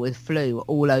ill with flu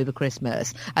all over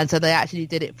Christmas, and so they actually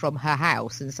did it from her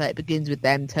house. And so it begins with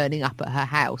them turning up at her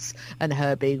house and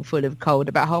her being full of cold.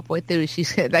 About halfway through,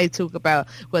 they talk about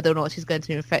whether or not she's going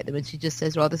to infect them, and she just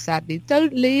says rather sadly,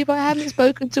 "Don't leave. I haven't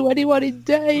spoken to anyone in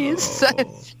days."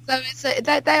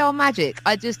 They are magic.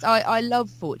 I love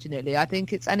Fortunately. I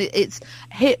think it's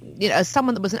hit. You know, as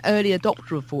someone that was an early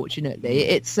adopter of Fortunately,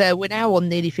 it's we're now on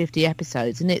nearly 50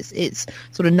 episodes, and it's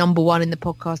sort of number one in the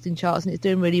podcasting charts, and it's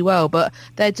doing really well. But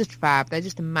they're just fab. They're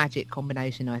just a magic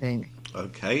combination, I think.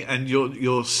 Okay, and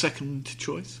your second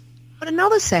choice? But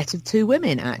another set of two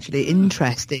women, actually,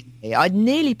 interestingly. I'd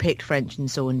nearly picked French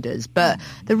and Saunders, but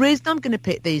the reason I'm going to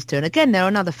pick these two, and again, they're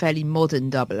another fairly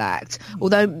modern double act,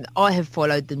 although I have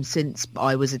followed them since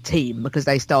I was a teen because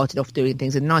they started off doing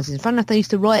things in the 90s. In fact, enough, they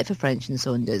used to write for French and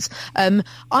Saunders.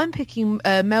 I'm picking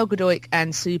Mel Godoy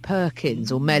and Sue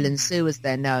Perkins, or Mel and Sue as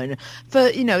they're known, for,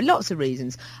 lots of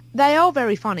reasons. They are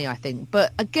very funny, I think,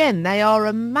 but again, they are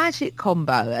a magic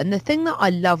combo, and the thing that I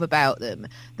love about them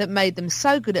that made them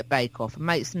so good at Bake Off and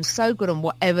makes them so good on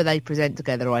whatever they present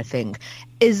together, I think,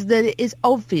 is that it is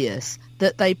obvious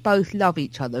that they both love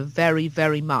each other very,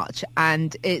 very much,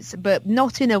 but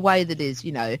not in a way that is,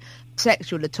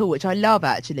 sexual at all, which I love,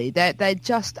 actually. They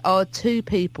just are two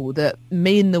people that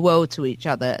mean the world to each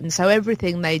other, and so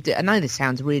everything they do, I know this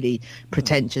sounds really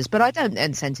pretentious, but I don't,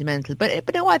 and sentimental,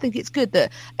 but no, I think it's good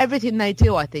that everything they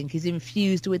do, I think, is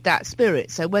infused with that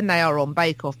spirit. So when they are on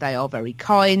Bake Off, they are very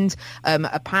kind.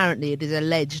 Apparently it is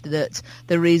alleged that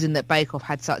the reason that Bake Off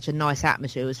had such a nice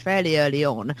atmosphere was fairly early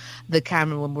on, the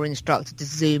cameramen were instructed to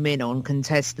zoom in on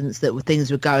contestants that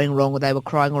things were going wrong, or they were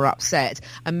crying or upset,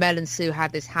 and Mel and Sue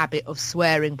had this habit bit of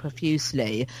swearing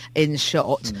profusely in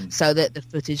shot so that the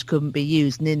footage couldn't be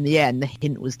used, and in the end the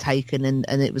hint was taken and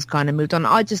it was kind of moved on.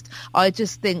 I just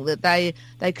think that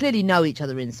they clearly know each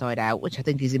other inside out, which I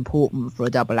think is important for a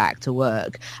double act to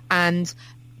work, and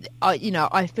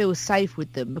I feel safe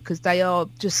with them because they are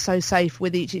just so safe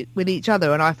with each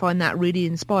other, and I find that really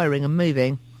inspiring and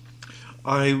moving.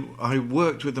 I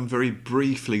worked with them very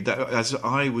briefly as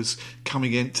I was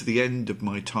coming into the end of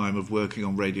my time of working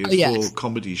on Radio 4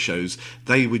 comedy shows.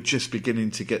 They were just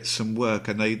beginning to get some work,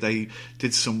 and they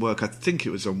did some work. I think it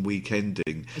was on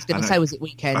Weekending. I was going to say, was it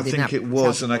Weekending? I think it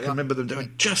was, and I can remember them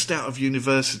doing just out of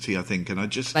university, I think, and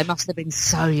they must have been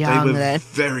so young. They were then.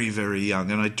 very, very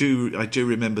young, and I do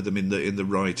remember them in the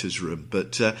writers' room.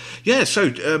 But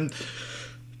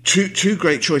Two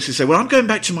great choices there. Well, I'm going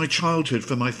back to my childhood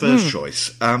for my first choice.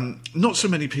 Not so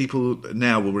many people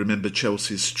now will remember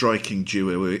Chelsea's striking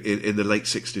duo in the late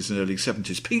 60s and early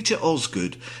 70s. Peter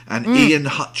Osgood and Ian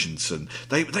Hutchinson.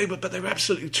 They were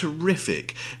absolutely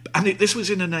terrific. And this was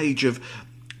in an age of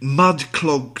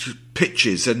mud-clogged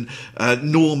pitches and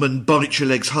Norman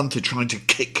bite-your-legs Hunter trying to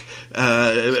kick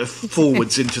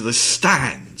forwards into the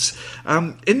stands.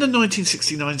 In the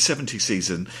 1969-70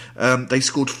 season, they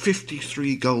scored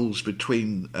 53 goals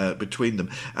between them,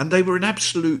 and they were an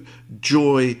absolute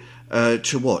joy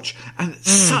to watch. And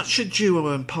such a duo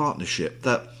and partnership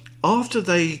that after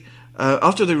they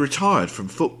retired from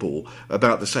football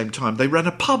about the same time, they ran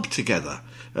a pub together.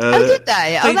 Did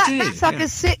they? That's like a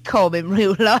sitcom in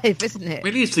real life, isn't it?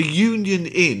 Really, it's the Union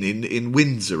Inn in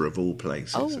Windsor, of all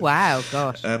places. Oh, wow,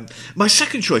 gosh. My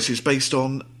second choice is based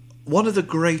on one of the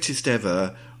greatest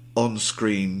ever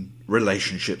on-screen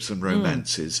relationships and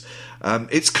romances.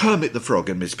 It's Kermit the Frog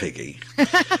and Miss Piggy.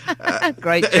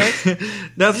 Great choice.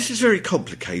 Now, this is very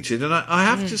complicated, and I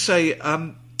have to say...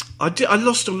 I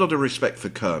lost a lot of respect for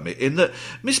Kermit in that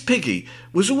Miss Piggy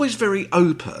was always very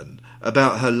open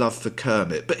about her love for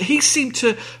Kermit, but he seemed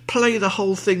to play the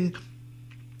whole thing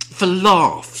for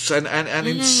laughs and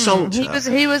insult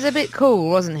her. He was a bit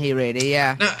cool, wasn't he, really?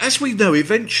 Yeah. Now, as we know,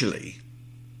 eventually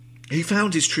he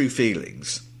found his true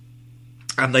feelings,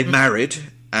 and they married,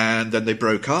 and then they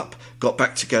broke up, got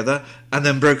back together, and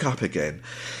then broke up again.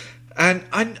 And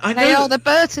I know they are the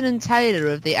Burton and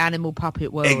Taylor of the animal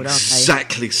puppet world, aren't they?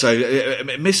 Exactly. So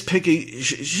Miss Piggy,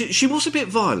 she was a bit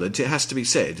violent, it has to be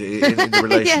said, in the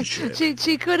relationship. Yes,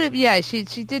 she could have. Yeah, she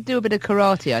did do a bit of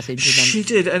karate, I think. She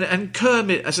did, and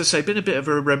Kermit, as I say, been a bit of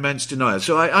a romance denier.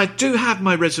 So I do have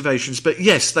my reservations, but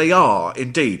yes, they are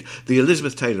indeed the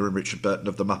Elizabeth Taylor and Richard Burton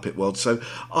of the Muppet world. So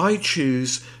I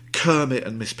choose Kermit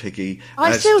and Miss Piggy.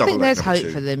 I still think there's hope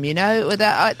for them, you know.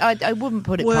 I wouldn't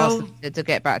put it past them to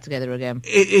get back together again.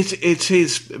 It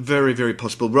is very, very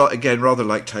possible. Again, rather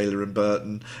like Taylor and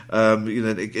Burton,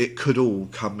 it could all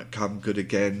come good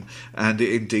again. And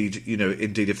indeed,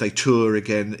 if they tour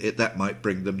again, that might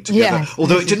bring them together. Yes,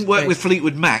 although it didn't work with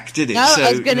Fleetwood Mac, did it? No,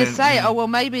 I was going to say,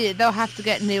 maybe they'll have to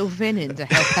get Neil Finn in to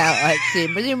help out. I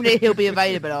assume. Presumably he'll be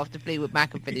available after Fleetwood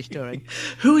Mac have finished touring.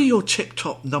 Who are your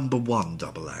tip-top number one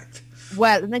double act?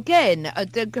 Well, and again,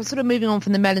 sort of moving on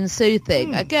from the Mel and Sue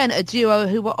thing, again, a duo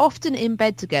who were often in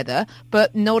bed together,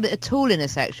 but not at all in a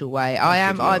sexual way.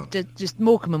 Just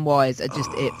Morecambe and Wise are just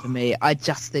it for me. I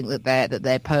just think that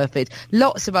they're perfect.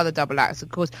 Lots of other double acts, of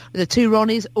course. The two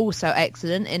Ronnies, also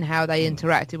excellent in how they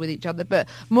interacted with each other, but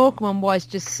Morecambe and Wise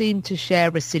just seemed to share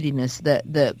a silliness that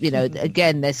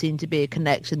again, there seemed to be a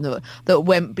connection that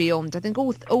went beyond. I think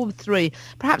all three,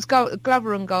 perhaps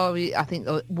Glover and Garvey, I think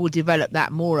will develop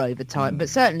that more over time. But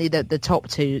certainly the top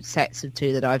two sets of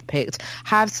two that I've picked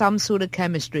have some sort of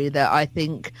chemistry that I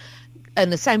think,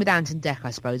 and the same with Ant and Dec, I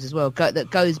suppose, as well,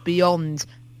 that goes beyond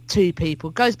two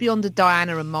people, goes beyond the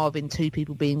Diana and Marvin, two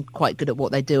people being quite good at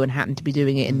what they do and happen to be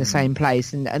doing it in the same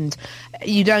place. And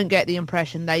you don't get the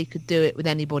impression they could do it with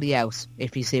anybody else,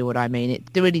 if you see what I mean. It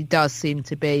really does seem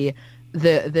to be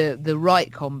the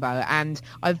right combo, and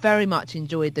I very much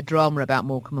enjoyed the drama about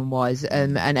Morecambe and Wise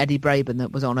and Eddie Braben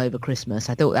that was on over Christmas.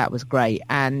 I thought that was great,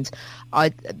 and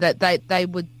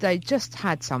they just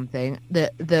had something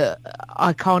that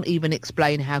I can't even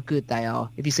explain how good they are,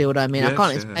 if you see what I mean. Yes, I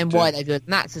can't explain why they're good,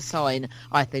 and that's a sign,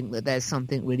 I think, that there's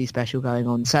something really special going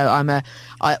on. So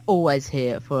I always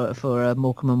here for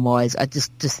Morecambe and Wise. I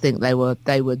just think they were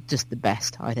just the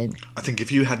best, I think. I think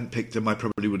if you hadn't picked them, I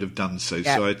probably would have done so.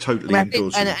 Yeah. So I totally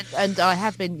endorse it. And I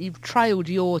have been, you've trailed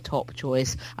your top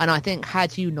choice, and I think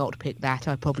had you not picked that,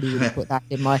 I probably would have put that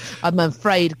in my, I'm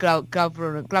afraid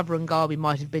Glover and Garvey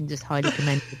might have been just highly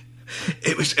commended.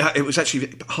 It was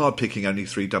actually hard picking only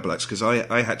 3 double acts because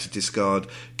I had to discard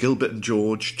Gilbert and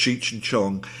George, Cheech and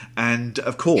Chong, and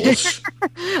of course.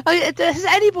 Has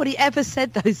anybody ever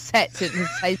said those sets in the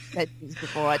same sentence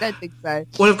before? I don't think so.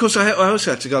 Well, of course, I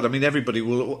also had to guard. I mean, everybody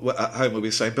at home will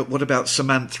be saying, but what about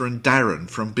Samantha and Darren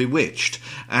from Bewitched?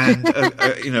 And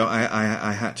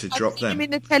I had to drop them. You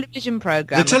mean the television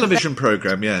program? The television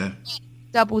program, yeah.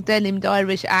 Double denimed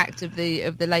Irish act of the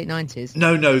late 90s.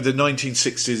 No, the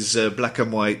 1960s black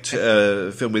and white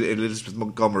film with Elizabeth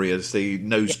Montgomery as the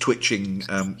nose twitching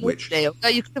witch. You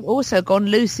could have also gone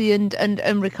Lucy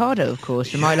and Ricardo, of course,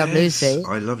 from I Love Lucy.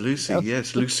 I Love Lucy,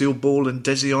 yes. Lucille Ball and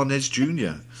Desi Arnaz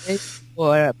Jr.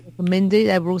 Or Mindy,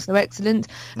 they were also excellent.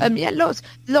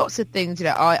 Lots of things.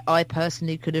 I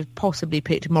personally could have possibly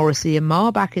picked Morrissey and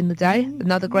Marr back in the day.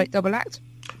 Another great double act.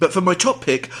 But for my top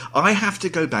pick, I have to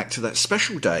go back to that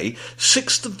special day,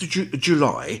 6th of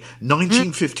July,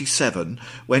 1957,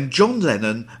 when John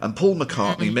Lennon and Paul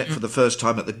McCartney met for the first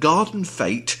time at the Garden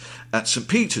Fete at St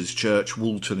Peter's Church,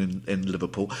 Woolton in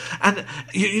Liverpool. And,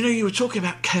 you were talking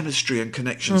about chemistry and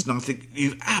connections, and I think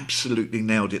you've absolutely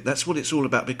nailed it. That's what it's all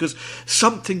about, because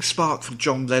something sparked from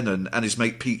John Lennon and his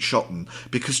mate Pete Shotton,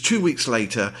 because 2 weeks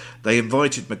later, they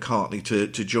invited McCartney to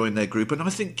join their group. And I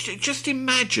think, just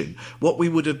imagine what we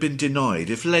would have been denied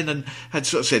if Lennon had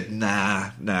sort of said,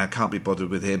 nah, can't be bothered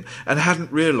with him, and hadn't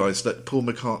realised that Paul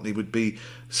McCartney would be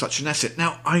such an asset.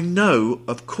 Now, I know,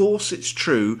 of course, it's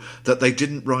true that they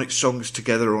didn't write songs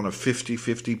together on a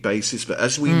 50-50 basis, but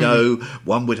as we know,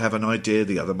 one would have an idea,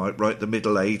 the other might write the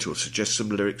middle 8 or suggest some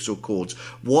lyrics or chords.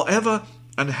 Whatever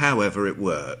and however it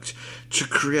worked to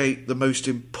create the most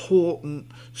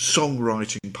important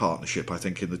songwriting partnership, I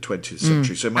think, in the 20th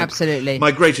century. So absolutely.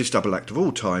 My greatest double act of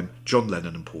all time, John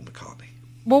Lennon and Paul McCartney.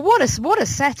 Well, what a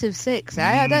set of 6,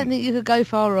 eh? I don't think you could go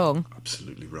far wrong.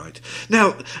 Absolutely right.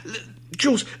 Now,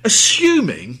 Jules,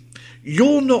 assuming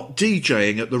you're not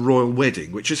DJing at the royal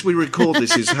wedding, which as we record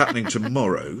this is happening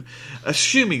tomorrow,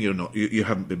 assuming you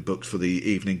haven't been booked for the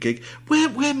evening gig,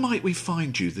 where might we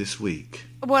find you this week?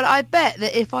 Well, I bet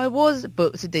that if I was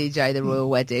booked to DJ the royal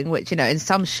wedding, which, in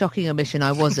some shocking omission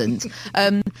I wasn't,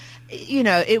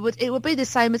 it would be the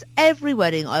same as every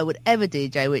wedding I would ever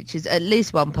DJ, which is at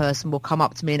least one person will come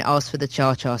up to me and ask for the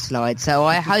cha-cha slide. So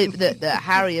I hope that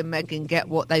Harry and Meghan get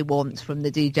what they want from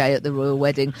the DJ at the royal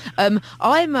wedding. I'm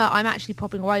actually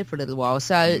popping away for a little while,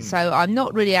 so I'm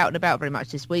not really out and about very much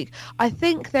this week. I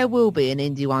think there will be an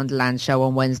Indie Wonderland show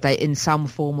on Wednesday in some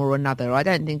form or another. I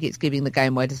don't think it's giving the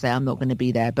game away to say I'm not going to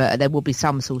be there, but there will be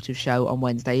some sort of show on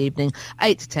Wednesday evening,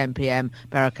 8 to 10 p.m,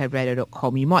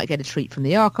 barricaderadio.com. You might get a treat from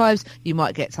the archives. You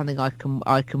might get something I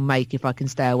can make if I can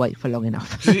stay awake for long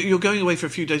enough. So you're going away for a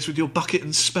few days with your bucket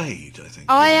and spade, I think.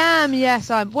 I am, yes.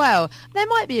 Well, there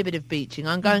might be a bit of beaching.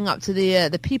 I'm going up to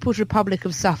the People's Republic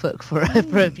of Suffolk for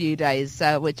a few days,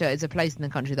 which is a place in the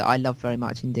country that I love very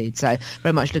much indeed. So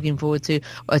very much looking forward to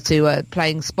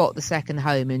playing Spot the Second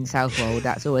Home in Southwold.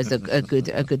 That's always a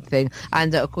good thing.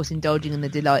 And of course, indulging in the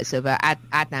delights of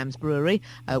Adnam's Brewery,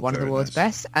 one of the world's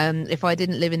best. If I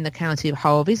didn't live in the county of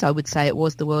Harveys, I would say it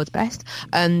was the world's best.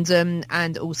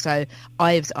 And also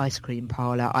Ives Ice Cream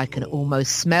Parlour. I can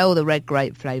almost smell the red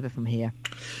grape flavour from here.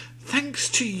 Thanks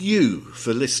to you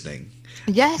for listening.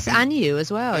 Yes, and you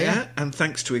as well. Yeah. And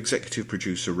thanks to executive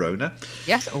producer Rona.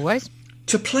 Yes, always.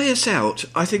 To play us out,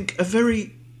 I think a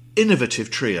very innovative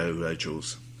trio,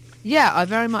 Jules. Yeah,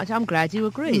 I'm glad you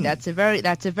agree. That's a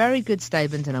very good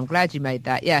statement, and I'm glad you made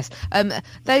that. Yes.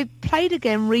 They played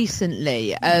again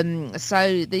recently.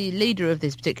 So the leader of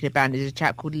this particular band is a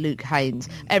chap called Luke Haynes,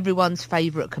 everyone's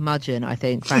favourite curmudgeon, I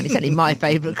think, frankly, certainly my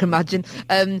favourite curmudgeon,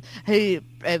 who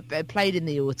played in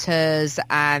the Auteurs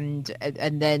and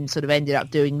then sort of ended up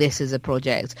doing this as a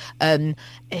project.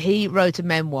 He wrote a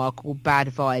memoir called Bad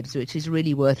Vibes, which is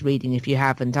really worth reading if you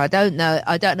haven't. I don't know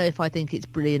if I think it's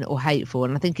brilliant or hateful,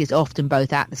 and I think it's often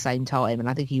both at the same time, and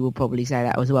I think he will probably say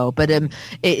that as well. But it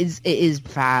is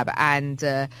fab, and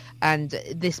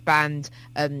this band.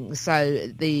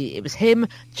 It was him,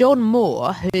 John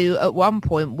Moore, who at one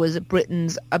point was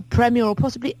Britain's premier or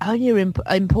possibly only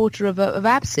importer of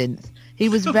absinthe. He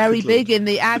was very big in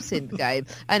the absinthe game,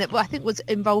 and I think was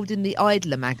involved in the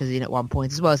Idler magazine at one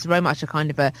point as well. So very much a kind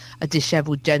of a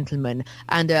dishevelled gentleman,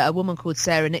 and a woman called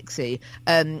Sarah Nixie,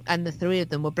 and the three of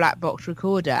them were black box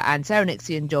recorder. And Sarah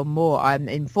Nixie and John Moore, I'm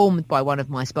informed by one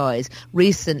of my spies,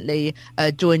 recently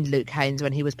joined Luke Haynes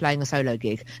when he was playing a solo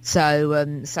gig. So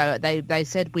they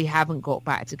said we haven't got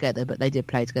back together, but they did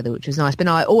play together, which was nice. But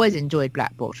no, I always enjoyed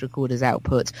black box recorders'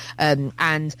 output,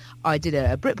 and I did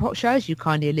a Britpop show, as you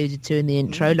kindly alluded to in the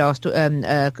intro last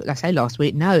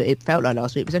week. No, it felt like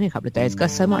last week. It was only a couple of days ago.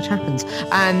 So much happens,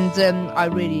 and I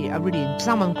really,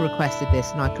 someone requested this,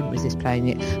 and I couldn't resist playing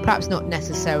it. Perhaps not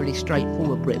necessarily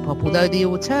straightforward Britpop, although the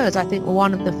Auteurs, I think, were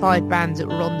one of the 5 bands that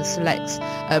were on the Select's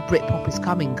Britpop is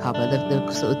Coming cover,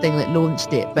 the sort of thing that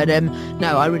launched it. But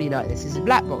no, I really like this. It's a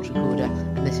black box recorder,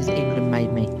 and this is England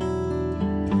Made Me.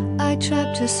 I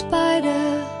trapped a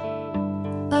spider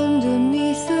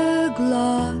underneath the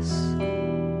glass.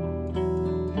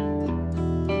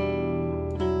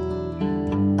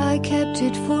 I kept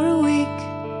it for a week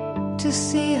to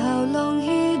see how long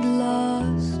he'd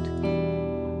last.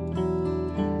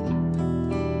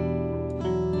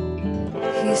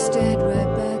 He stared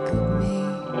right back at me.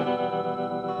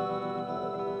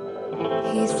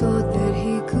 He thought that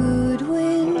he could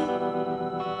win.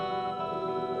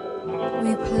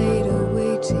 We played a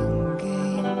waiting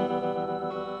game.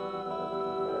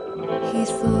 He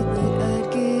thought that I'd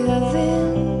give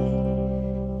in.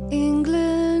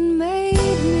 England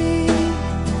made me.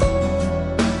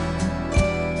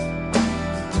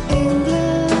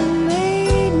 England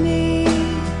made me.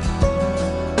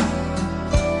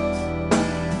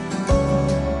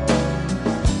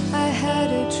 I had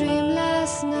a dream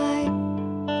last night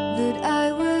that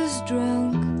I was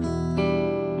drunk.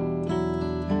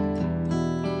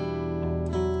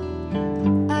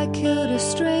 I killed a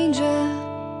stranger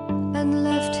and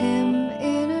left him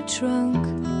in a trunk.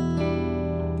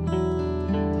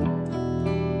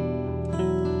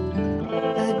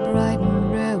 At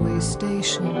Brighton railway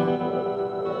station,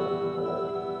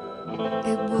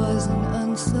 it was an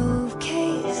unsolved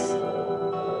case,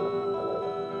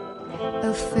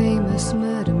 a famous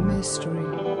murder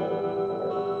mystery.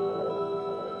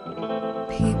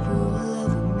 People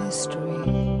love a mystery.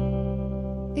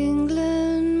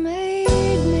 England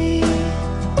made me.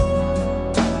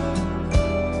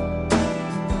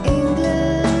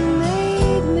 England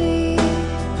made me.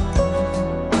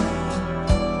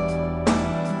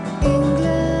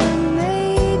 England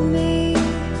made me.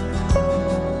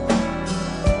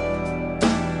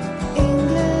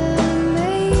 England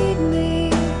made me.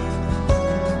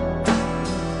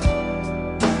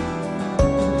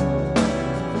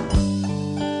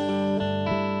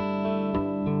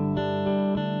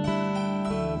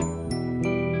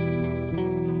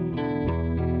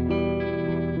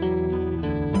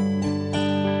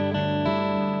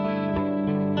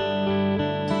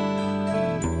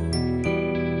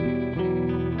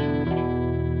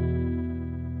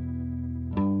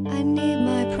 I need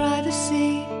my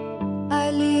privacy.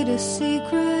 I lead a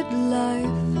secret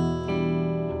life.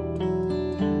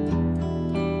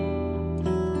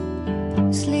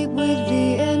 Sleep with the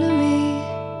enemy,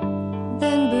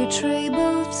 then betray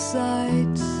both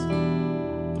sides.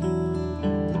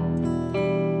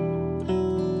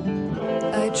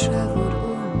 I traveled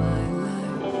all my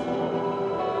life,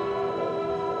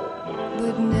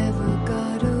 but never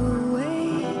got away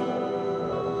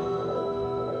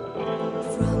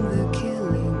from the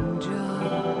killing jar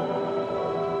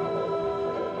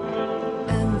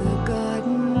and the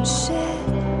garden shed.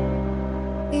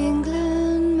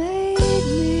 England made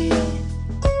me.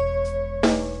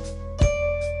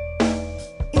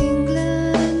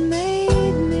 England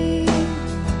made me.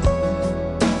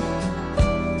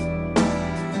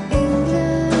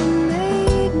 England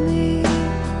made me.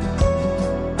 England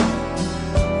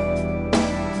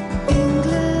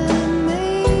made me. England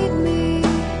made me.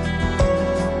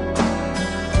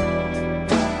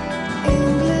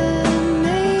 England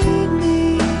made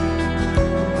me.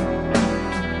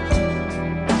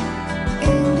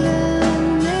 England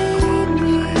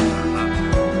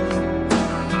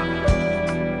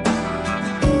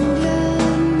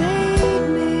made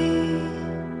me.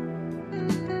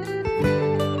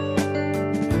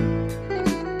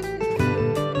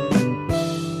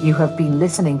 You have been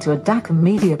listening to a DACA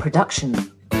Media production.